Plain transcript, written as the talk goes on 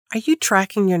Are you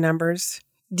tracking your numbers?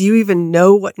 Do you even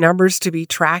know what numbers to be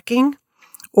tracking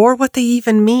or what they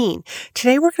even mean?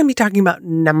 Today, we're going to be talking about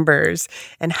numbers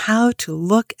and how to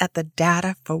look at the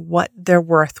data for what they're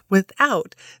worth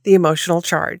without the emotional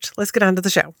charge. Let's get on to the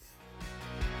show.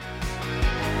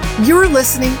 You're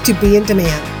listening to Be in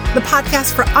Demand, the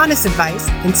podcast for honest advice,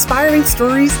 inspiring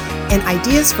stories, and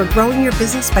ideas for growing your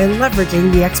business by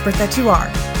leveraging the expert that you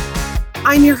are.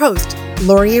 I'm your host,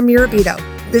 Lori Mirabito,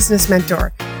 business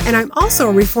mentor, and I'm also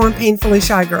a reformed painfully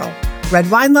shy girl, red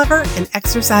wine lover, and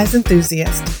exercise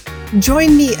enthusiast.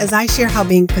 Join me as I share how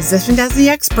being positioned as the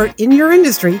expert in your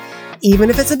industry, even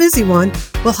if it's a busy one,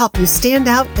 will help you stand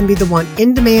out and be the one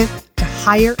in demand to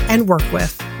hire and work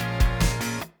with.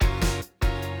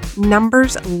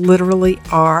 Numbers literally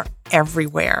are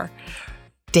everywhere.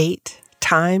 Date,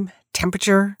 time,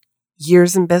 temperature,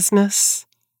 years in business,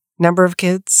 number of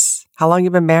kids, how long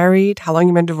you've been married, how long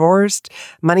you've been divorced,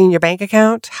 money in your bank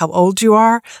account, how old you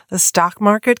are, the stock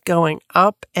market going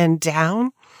up and down.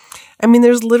 I mean,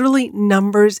 there's literally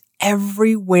numbers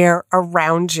everywhere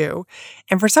around you.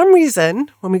 And for some reason,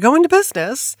 when we go into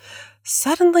business,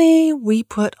 suddenly we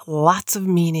put lots of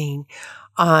meaning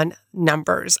on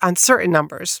numbers, on certain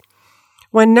numbers.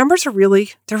 When numbers are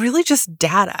they're really just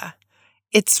data.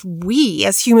 It's we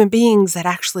as human beings that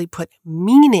actually put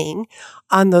meaning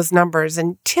on those numbers.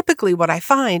 And typically what I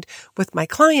find with my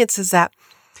clients is that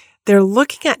they're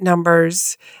looking at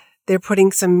numbers, they're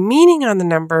putting some meaning on the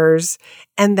numbers,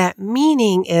 and that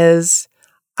meaning is,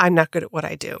 I'm not good at what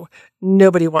I do.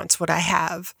 Nobody wants what I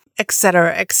have, et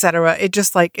cetera, et cetera.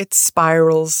 It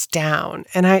spirals down.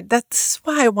 And that's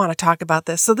why I want to talk about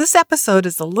this. So this episode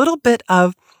is a little bit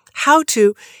of how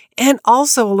to, and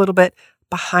also a little bit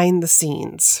behind the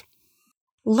scenes.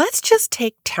 Let's just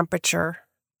take temperature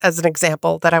as an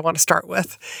example that I want to start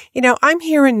with. I'm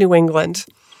here in New England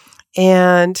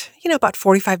and, about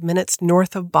 45 minutes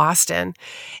north of Boston.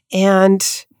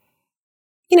 And,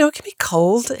 it can be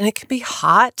cold and it can be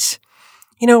hot.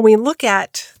 We look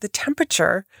at the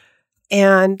temperature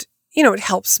and, it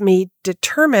helps me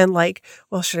determine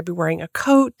should I be wearing a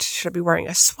coat? Should I be wearing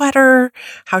a sweater?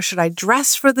 How should I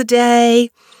dress for the day?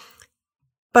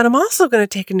 But I'm also going to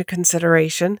take into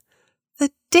consideration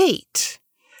the date,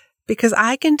 because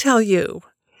I can tell you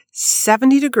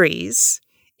 70 degrees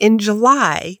in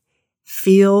July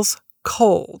feels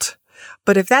cold.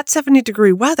 But if that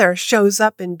 70-degree weather shows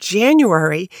up in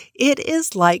January, it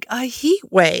is like a heat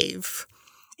wave.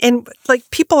 And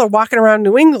people are walking around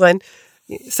New England,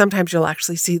 sometimes you'll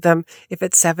actually see them, if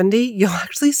it's 70, you'll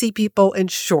actually see people in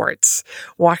shorts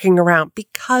walking around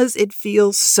because it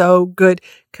feels so good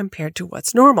compared to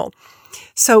what's normal.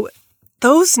 So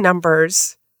those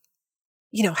numbers,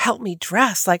 help me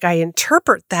dress. I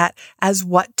interpret that as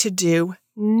what to do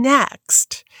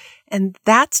next. And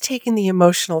that's taking the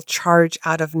emotional charge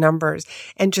out of numbers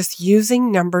and just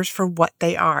using numbers for what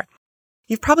they are.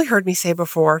 You've probably heard me say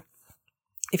before,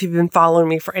 if you've been following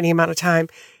me for any amount of time,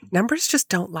 numbers just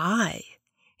don't lie.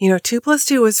 2 +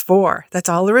 2 is 4. That's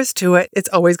all there is to it. It's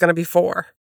always going to be 4.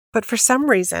 But for some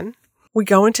reason, we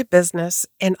go into business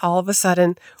and all of a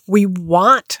sudden we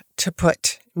want to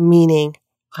put meaning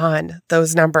on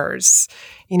those numbers.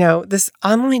 This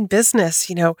online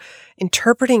business,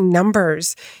 interpreting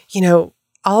numbers,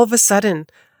 all of a sudden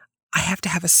I have to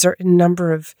have a certain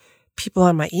number of people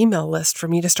on my email list for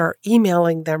me to start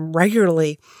emailing them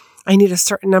regularly. I need a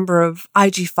certain number of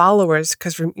IG followers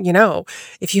because,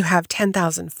 if you have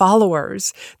 10,000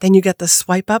 followers, then you get the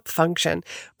swipe up function.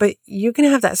 But you can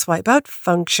have that swipe up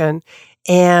function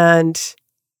and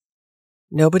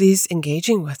nobody's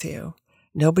engaging with you.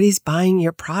 Nobody's buying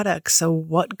your product. So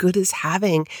what good is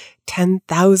having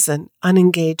 10,000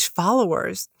 unengaged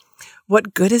followers?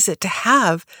 What good is it to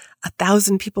have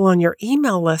 1,000 people on your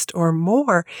email list or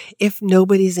more if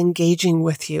nobody's engaging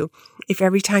with you? If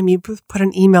every time you put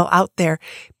an email out there,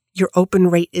 your open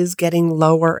rate is getting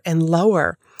lower and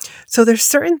lower. So there's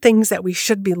certain things that we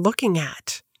should be looking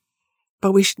at,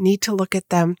 but we need to look at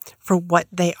them for what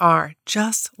they are.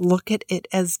 Just look at it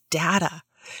as data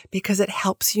because it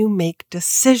helps you make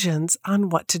decisions on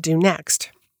what to do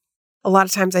next. A lot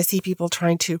of times I see people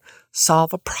trying to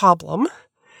solve a problem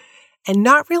and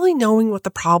not really knowing what the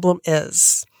problem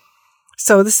is.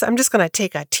 So I'm just going to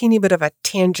take a teeny bit of a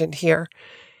tangent here.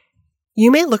 You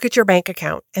may look at your bank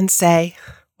account and say,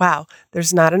 wow,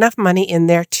 there's not enough money in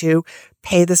there to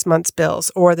pay this month's bills,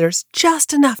 or there's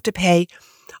just enough to pay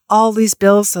all these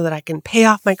bills so that I can pay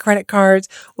off my credit cards,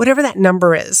 whatever that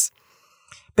number is.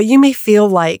 But you may feel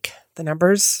like the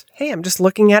numbers, hey, I'm just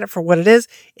looking at it for what it is.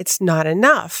 It's not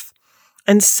enough.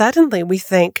 And suddenly we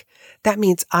think that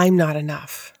means I'm not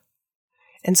enough.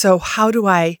 And so how do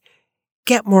I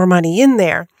get more money in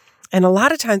there. And a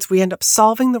lot of times we end up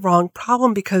solving the wrong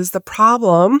problem because the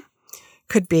problem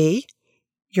could be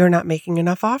you're not making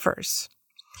enough offers.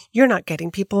 You're not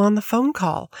getting people on the phone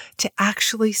call to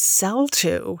actually sell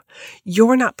to.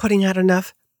 You're not putting out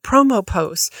enough promo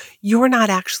posts. You're not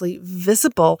actually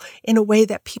visible in a way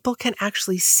that people can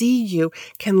actually see you,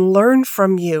 can learn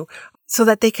from you, so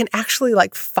that they can actually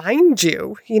find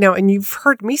you, and you've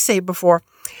heard me say before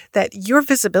that your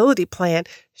visibility plan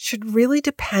should really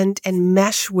depend and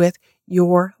mesh with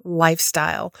your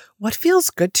lifestyle. What feels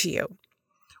good to you?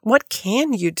 What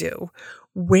can you do?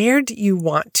 Where do you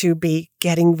want to be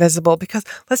getting visible? Because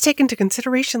let's take into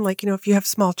consideration, if you have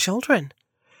small children,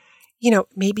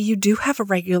 maybe you do have a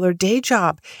regular day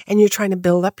job and you're trying to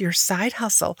build up your side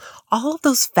hustle. All of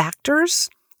those factors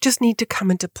just need to come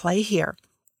into play here.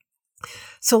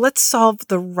 So let's solve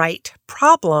the right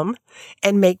problem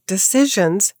and make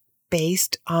decisions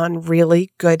based on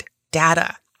really good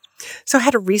data. So I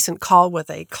had a recent call with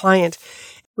a client.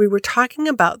 We were talking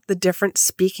about the different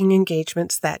speaking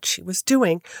engagements that she was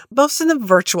doing, most of them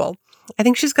virtual. I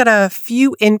think she's got a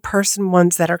few in-person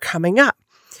ones that are coming up.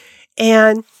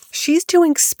 And she's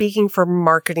doing speaking for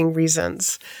marketing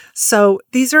reasons. So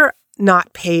these are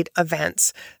not paid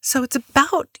events. So it's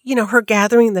about, her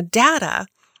gathering the data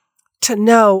to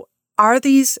know, are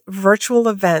these virtual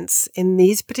events in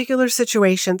these particular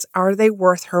situations, are they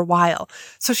worth her while?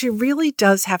 So she really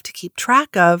does have to keep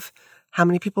track of how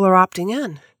many people are opting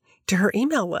in to her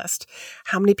email list,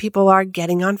 how many people are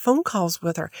getting on phone calls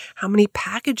with her, how many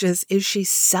packages is she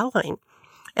selling.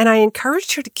 And I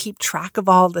encouraged her to keep track of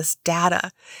all this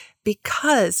data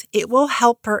because it will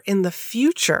help her in the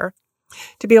future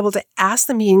to be able to ask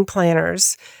the meeting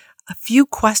planners a few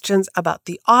questions about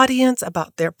the audience,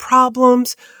 about their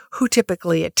problems, who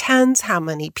typically attends, how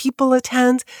many people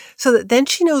attend, so that then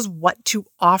she knows what to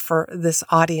offer this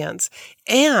audience.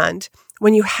 And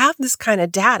when you have this kind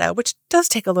of data, which does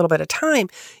take a little bit of time,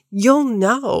 you'll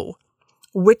know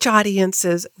which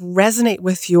audiences resonate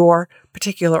with your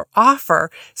particular offer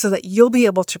so that you'll be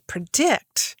able to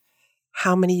predict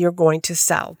how many you're going to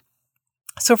sell.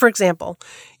 So for example,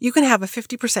 you can have a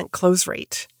 50% close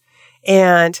rate.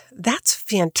 And that's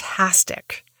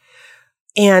fantastic.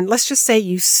 And let's just say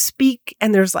you speak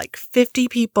and there's 50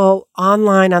 people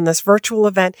online on this virtual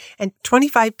event and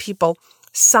 25 people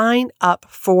sign up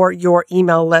for your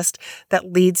email list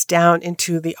that leads down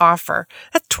into the offer.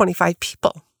 That's 25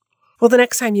 people. Well, the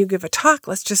next time you give a talk,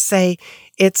 let's just say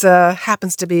it's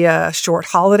happens to be a short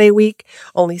holiday week.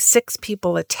 Only 6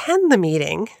 people attend the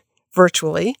meeting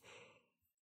virtually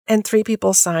and 3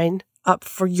 people sign up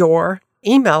for your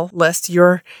email list,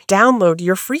 your download,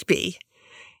 your freebie.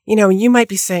 You might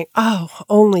be saying, oh,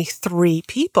 only 3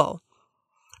 people.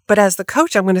 But as the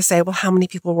coach, I'm going to say, well, how many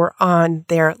people were on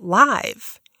there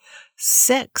live?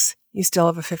 6. You still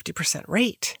have a 50%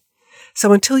 rate.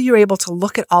 So until you're able to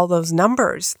look at all those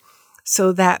numbers,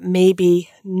 so that maybe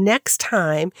next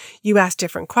time you ask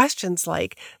different questions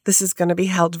like, this is going to be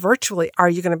held virtually. Are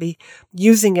you going to be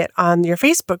using it on your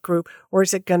Facebook group, or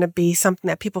is it going to be something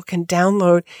that people can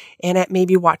download and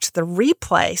maybe watch the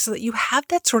replay so that you have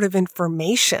that sort of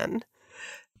information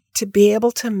to be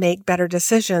able to make better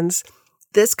decisions?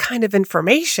 This kind of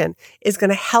information is going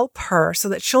to help her so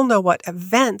that she'll know what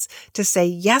events to say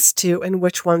yes to and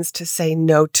which ones to say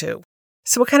no to.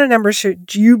 So what kind of numbers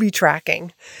should you be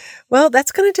tracking? Well,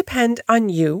 that's going to depend on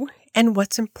you and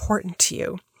what's important to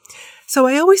you. So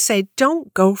I always say,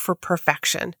 don't go for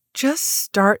perfection. Just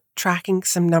start tracking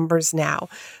some numbers now.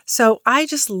 So I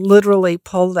just literally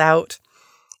pulled out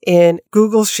in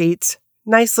Google Sheets,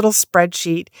 nice little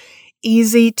spreadsheet,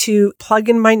 easy to plug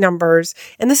in my numbers.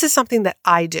 And this is something that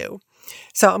I do.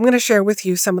 So I'm going to share with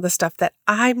you some of the stuff that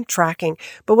I'm tracking.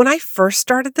 But when I first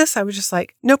started this, I was just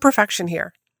like, no perfection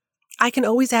here. I can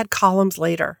always add columns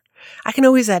later. I can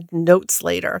always add notes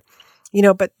later,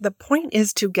 but the point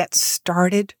is to get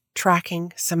started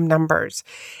tracking some numbers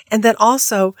and then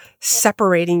also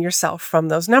separating yourself from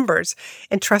those numbers.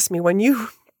 And trust me, when you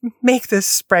make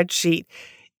this spreadsheet,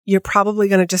 you're probably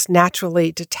going to just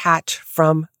naturally detach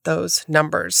from those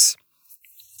numbers.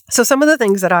 So some of the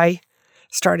things that I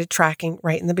started tracking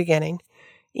right in the beginning,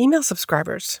 email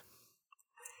subscribers,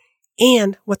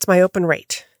 and what's my open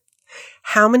rate?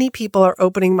 How many people are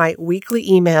opening my weekly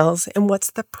emails, and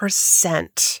what's the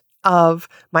percent of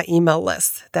my email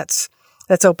list that's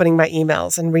opening my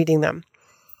emails and reading them?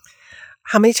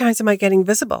 How many times am I getting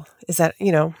visible? Is that,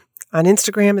 on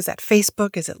Instagram? Is that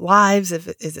Facebook? Is it lives?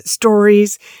 Is it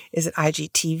stories? Is it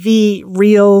IGTV,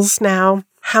 Reels now?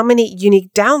 How many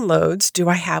unique downloads do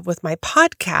I have with my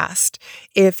podcast?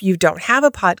 If you don't have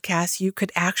a podcast, you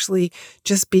could actually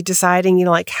just be deciding,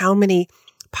 like how many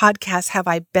podcasts have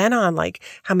I been on? Like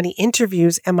how many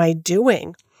interviews am I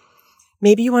doing?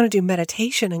 Maybe you want to do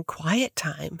meditation and quiet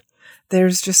time.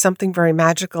 There's just something very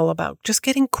magical about just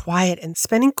getting quiet and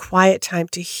spending quiet time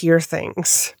to hear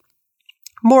things.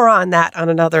 More on that on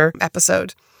another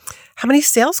episode. How many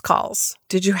sales calls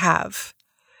did you have?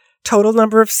 Total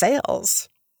number of sales.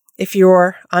 If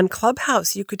you're on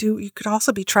Clubhouse, you could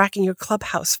also be tracking your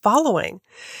Clubhouse following.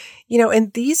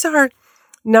 And these are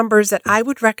numbers that I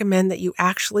would recommend that you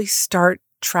actually start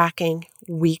tracking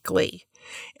weekly.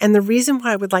 And the reason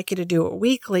why I would like you to do it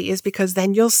weekly is because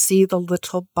then you'll see the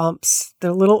little bumps,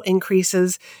 the little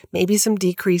increases, maybe some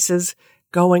decreases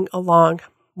going along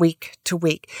week to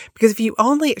week. Because if you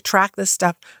only track this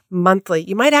stuff monthly,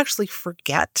 you might actually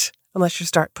forget, unless you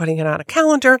start putting it on a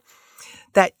calendar,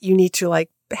 that you need to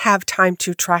have time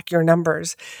to track your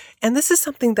numbers. And this is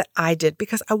something that I did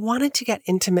because I wanted to get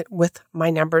intimate with my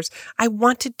numbers. I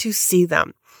wanted to see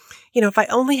them. If I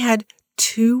only had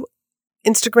 2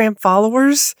 Instagram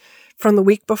followers from the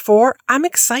week before, I'm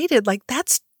excited.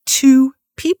 That's 2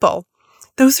 people.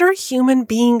 Those are human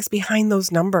beings behind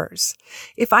those numbers.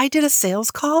 If I did a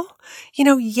sales call,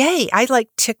 yay, I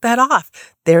tick that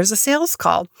off. There's a sales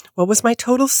call. What was my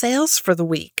total sales for the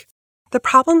week? The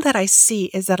problem that I see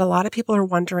is that a lot of people are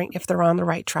wondering if they're on the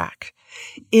right track.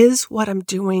 Is what I'm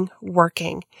doing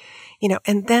working?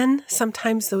 And then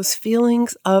sometimes those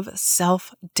feelings of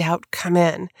self-doubt come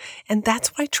in. And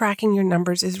that's why tracking your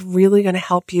numbers is really going to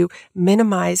help you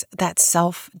minimize that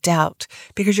self-doubt,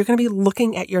 because you're going to be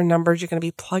looking at your numbers, you're going to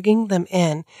be plugging them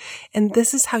in. And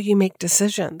this is how you make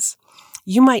decisions.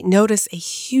 You might notice a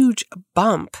huge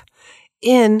bump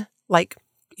in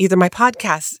either my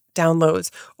podcast downloads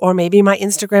or maybe my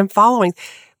Instagram following.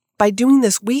 By doing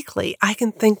this weekly, I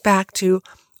can think back to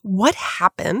what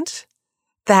happened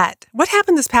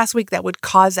this past week that would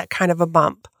cause that kind of a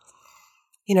bump.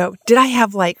 Did I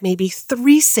have maybe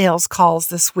 3 sales calls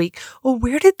this week? Well,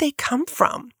 where did they come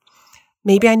from?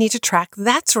 Maybe I need to track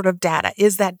that sort of data.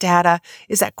 Is that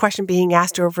question being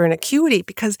asked over in Acuity?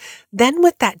 Because then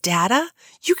with that data,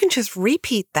 you can just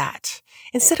repeat that.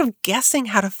 Instead of guessing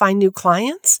how to find new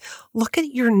clients, look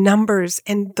at your numbers,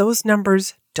 and those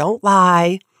numbers don't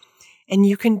lie. And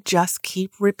you can just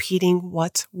keep repeating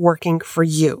what's working for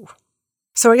you.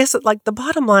 So I guess the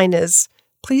bottom line is,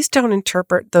 please don't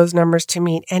interpret those numbers to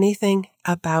mean anything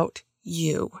about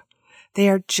you. They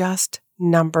are just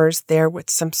numbers there with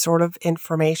some sort of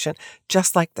information,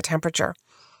 just like the temperature.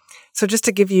 So just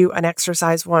to give you an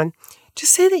exercise one,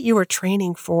 just say that you were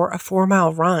training for a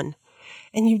 4-mile run,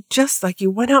 and you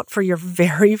went out for your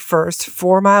very first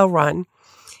 4-mile run.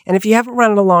 And if you haven't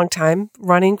run in a long time,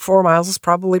 running 4 miles is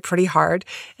probably pretty hard.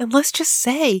 And let's just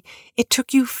say it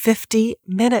took you 50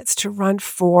 minutes to run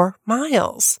 4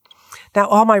 miles. Now,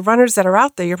 all my runners that are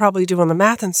out there, you're probably doing the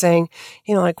math and saying,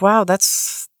 wow,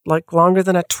 that's longer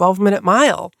than a 12-minute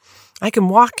mile. I can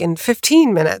walk in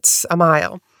 15 minutes a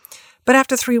mile. But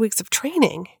after 3 weeks of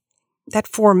training, that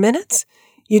 4 minutes,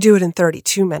 you do it in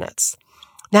 32 minutes.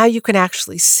 Now you can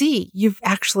actually see you've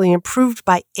actually improved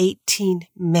by 18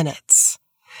 minutes.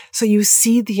 So you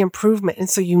see the improvement, and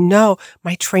so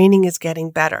my training is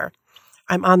getting better.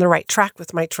 I'm on the right track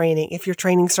with my training. If your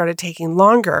training started taking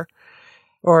longer,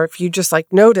 or if you just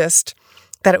noticed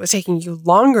that it was taking you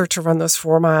longer to run those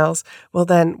 4 miles, well,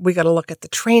 then we got to look at the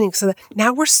training. So that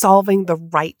now we're solving the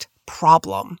right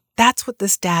problem. That's what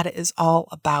this data is all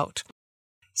about.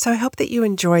 So I hope that you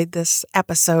enjoyed this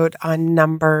episode on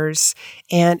numbers.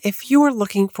 And if you are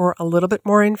looking for a little bit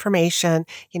more information,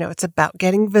 it's about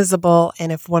getting visible.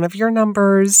 And if one of your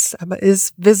numbers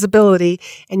is visibility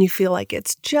and you feel like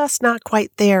it's just not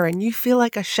quite there and you feel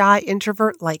like a shy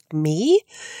introvert like me,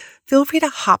 feel free to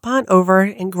hop on over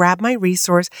and grab my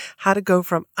resource, How to Go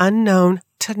From Unknown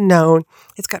to Known.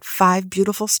 It's got 5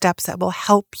 beautiful steps that will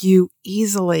help you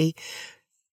easily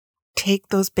take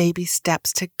those baby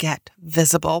steps to get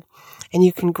visible. And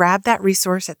you can grab that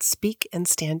resource at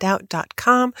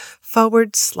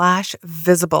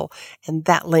speakandstandout.com/visible. And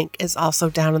that link is also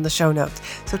down in the show notes.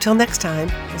 So till next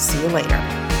time, we'll see you later.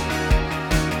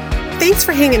 Thanks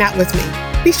for hanging out with me.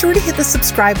 Be sure to hit the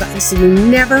subscribe button so you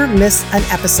never miss an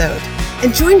episode.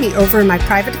 And join me over in my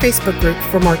private Facebook group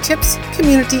for more tips,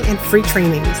 community, and free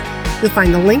trainings. You'll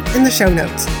find the link in the show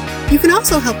notes. You can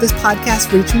also help this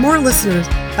podcast reach more listeners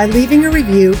by leaving a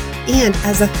review, and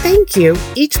as a thank you,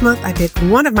 each month I pick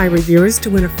one of my reviewers to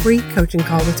win a free coaching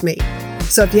call with me.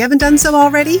 So if you haven't done so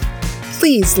already,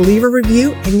 please leave a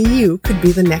review and you could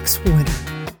be the next winner.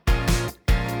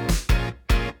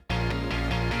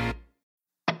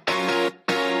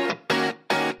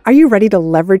 Are you ready to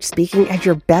leverage speaking as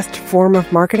your best form of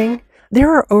marketing?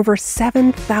 There are over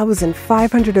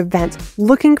 7,500 events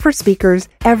looking for speakers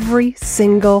every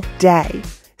single day.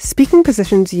 Speaking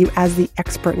positions you as the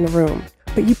expert in the room,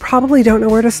 but you probably don't know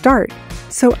where to start.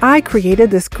 So I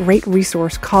created this great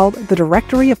resource called the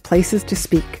Directory of Places to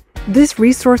Speak. This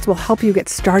resource will help you get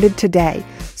started today.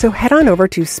 So head on over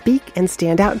to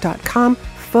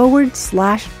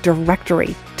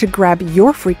speakandstandout.com/directory to grab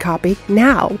your free copy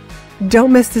now.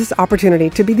 Don't miss this opportunity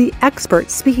to be the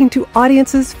expert speaking to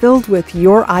audiences filled with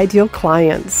your ideal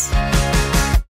clients.